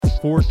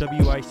For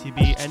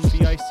WICB and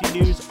VIC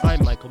News,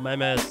 I'm Michael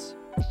Memes.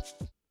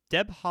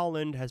 Deb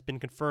Haaland has been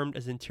confirmed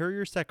as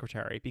Interior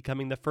Secretary,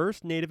 becoming the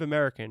first Native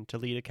American to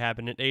lead a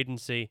cabinet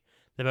agency.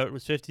 The vote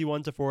was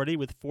 51-40,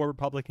 with 4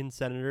 Republican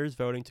senators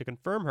voting to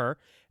confirm her,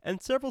 and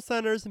several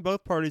senators in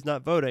both parties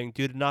not voting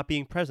due to not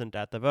being present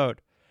at the vote.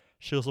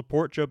 She'll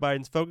support Joe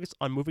Biden's focus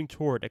on moving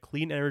toward a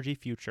clean energy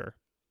future.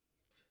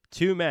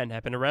 2 men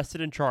have been arrested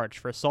and charged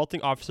for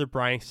assaulting Officer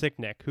Brian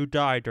Sicknick, who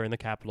died during the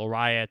Capitol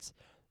riots.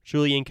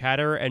 Julian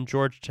Catter and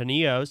George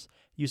Chanios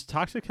used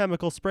toxic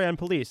chemical spray on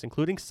police,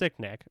 including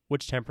Sicknick,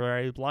 which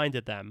temporarily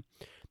blinded them.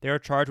 They are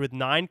charged with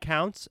 9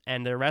 counts,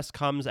 and the arrest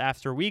comes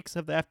after weeks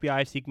of the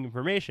FBI seeking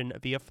information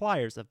via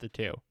flyers of the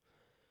 2.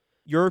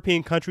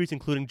 European countries,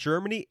 including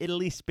Germany,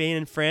 Italy, Spain,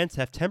 and France,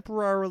 have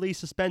temporarily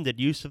suspended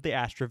use of the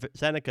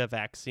AstraZeneca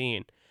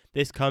vaccine.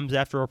 This comes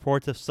after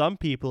reports of some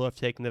people who have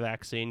taken the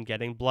vaccine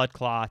getting blood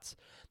clots.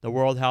 The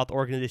World Health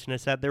Organization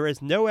has said there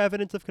is no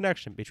evidence of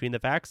connection between the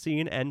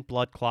vaccine and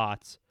blood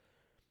clots.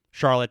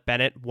 Charlotte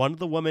Bennett, one of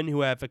the women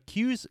who have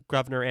accused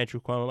Governor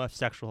Andrew Cuomo of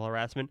sexual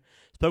harassment,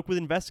 spoke with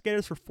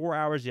investigators for 4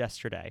 hours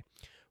yesterday.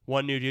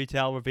 One new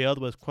detail revealed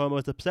was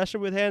Cuomo's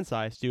obsession with hand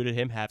size due to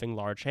him having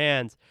large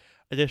hands.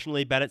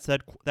 Additionally, Bennett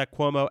said that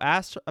Cuomo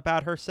asked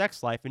about her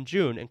sex life in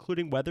June,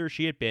 including whether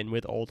she had been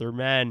with older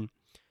men.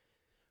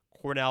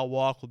 Cornell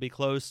Walk will be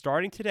closed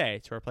starting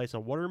today to replace a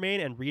water main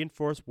and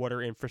reinforce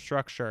water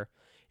infrastructure.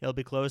 It will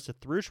be closed to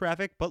through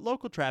traffic, but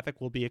local traffic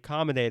will be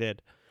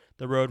accommodated.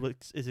 The road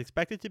is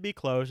expected to be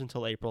closed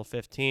until April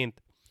 15th.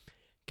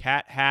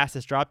 Kat Haas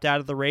has dropped out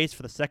of the race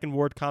for the 2nd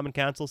Ward Common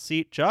Council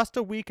seat just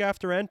a week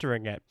after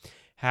entering it.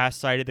 Haas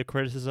cited the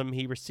criticism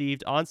he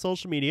received on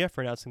social media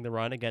for announcing the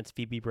run against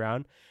Phoebe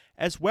Brown,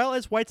 as well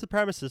as white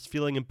supremacists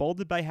feeling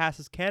emboldened by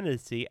Haas's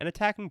candidacy and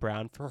attacking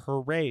Brown for her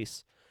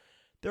race.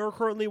 There are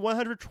currently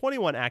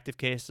 121 active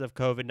cases of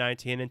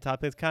COVID-19 in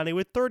Tompkins County,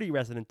 with 30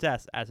 resident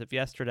deaths as of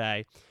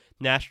yesterday.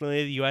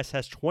 Nationally, the U.S.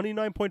 has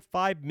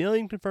 29.5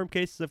 million confirmed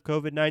cases of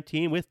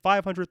COVID-19, with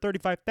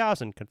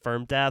 535,000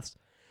 confirmed deaths.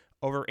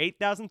 Over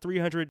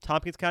 8,300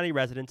 Tompkins County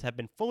residents have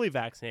been fully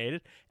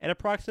vaccinated, and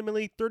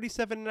approximately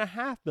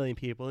 37.5 million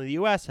people in the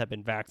U.S. have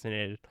been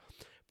vaccinated.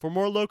 For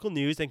more local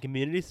news and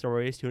community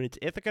stories, tune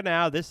into Ithaca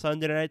Now this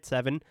Sunday night at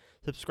 7,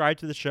 subscribe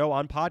to the show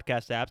on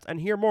podcast apps, and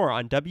hear more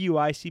on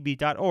wicb.org/news.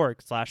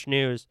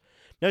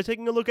 Now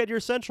taking a look at your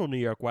central New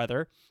York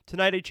weather.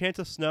 Tonight, a chance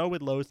of snow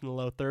with lows in the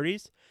low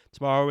 30s.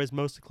 Tomorrow is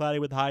mostly cloudy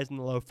with highs in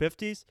the low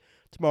 50s.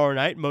 Tomorrow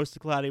night, mostly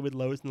cloudy with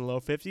lows in the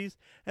low 50s.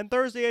 And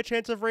Thursday, a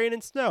chance of rain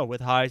and snow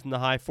with highs in the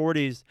high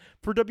 40s.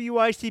 For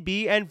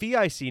WICB and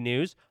VIC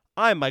News,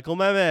 I'm Michael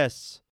Memes.